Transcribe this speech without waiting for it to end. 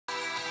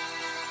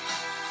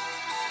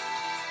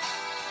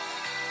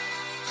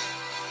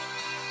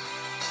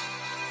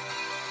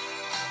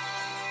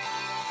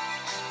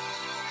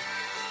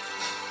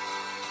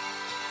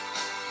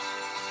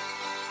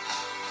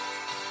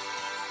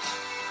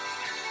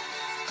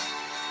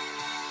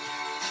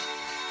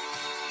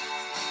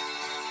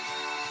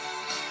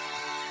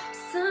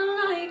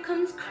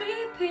sun's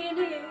creeping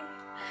in,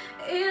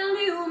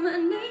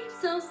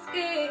 illuminates our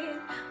skin.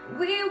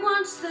 We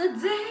watch the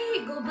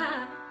day go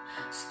by,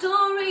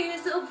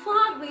 stories of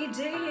what we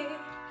did.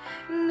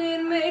 And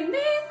it made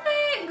me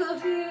think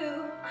of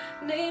you,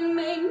 and it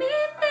made me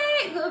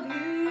think of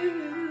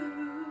you.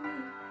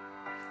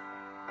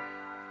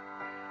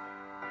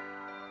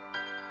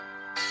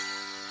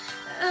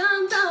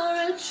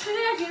 Under a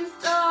trillion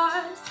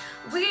stars,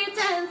 we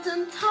danced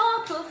on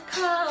top of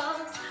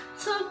cars,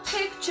 took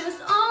pictures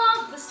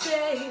of the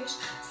stage,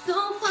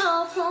 so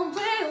far from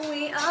where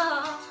we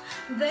are.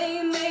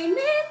 They made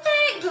me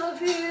think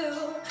of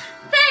you,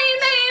 they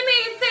made me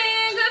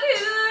think of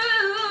you.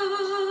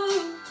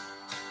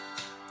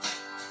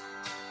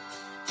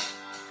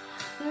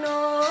 No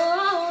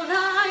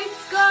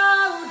lights go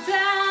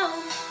down,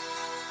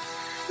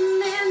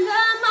 and in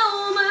the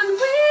moment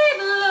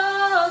we've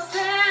lost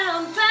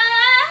and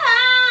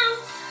found,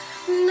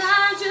 and I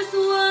just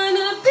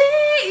wanna be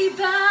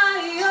by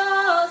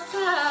your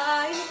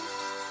side,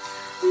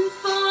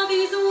 for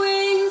these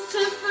wings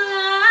to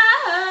fly.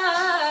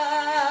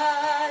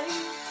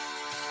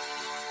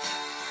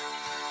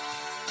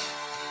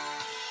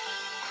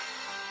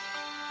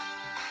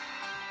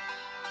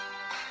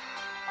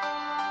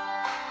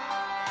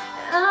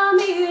 I'm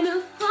in a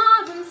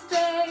foreign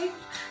state,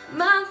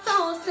 my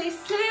thoughts they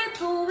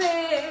slip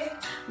away,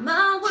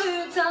 my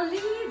words are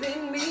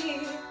leaving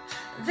me,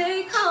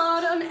 they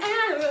caught an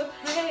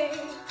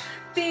aeroplane,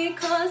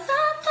 because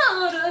I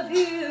thought of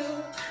you,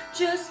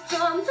 just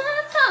from the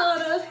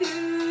thought of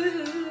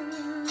you.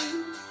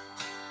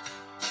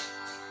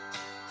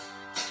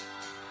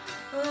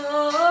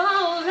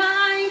 Oh,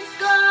 lights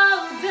go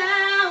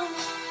down,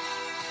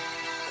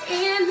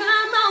 in the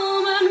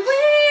moment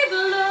we've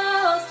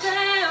lost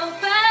and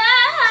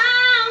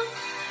found,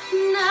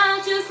 and I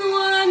just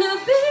wanna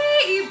be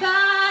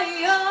by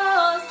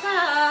your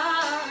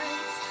side,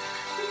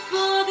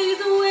 for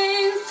these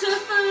wings to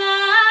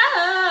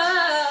fly.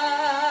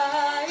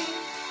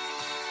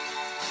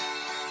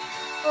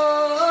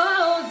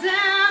 Oh,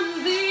 down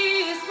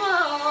these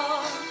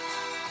walls,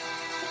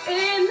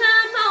 in the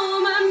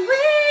moment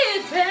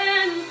we're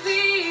 10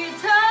 feet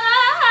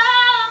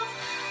tall,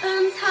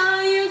 until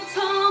you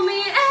told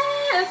me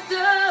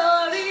after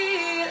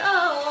it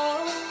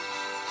all,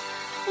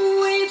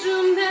 we'd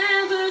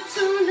remember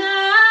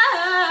tonight,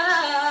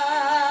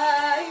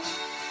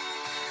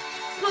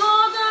 for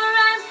the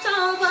rest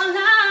of our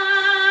lives.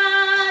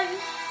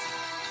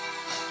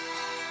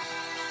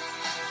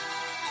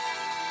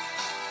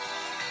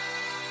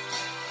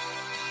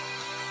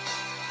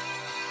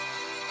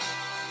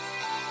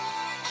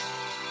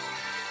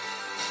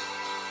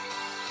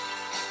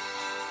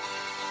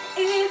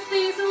 If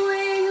these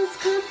wings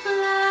could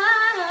fly,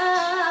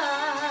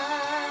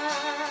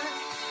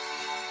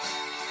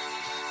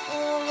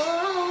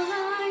 oh,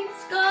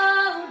 lights go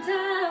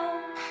down,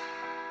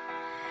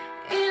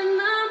 in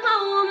the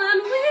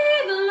moment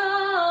we've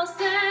lost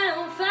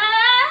and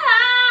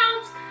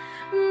found,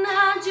 and I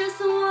just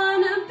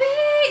wanna be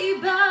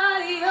by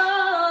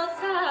your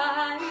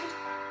side,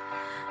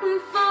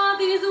 for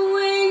these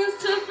wings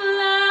to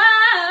fly.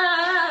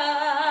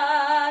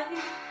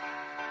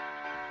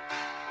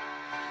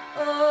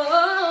 Oh.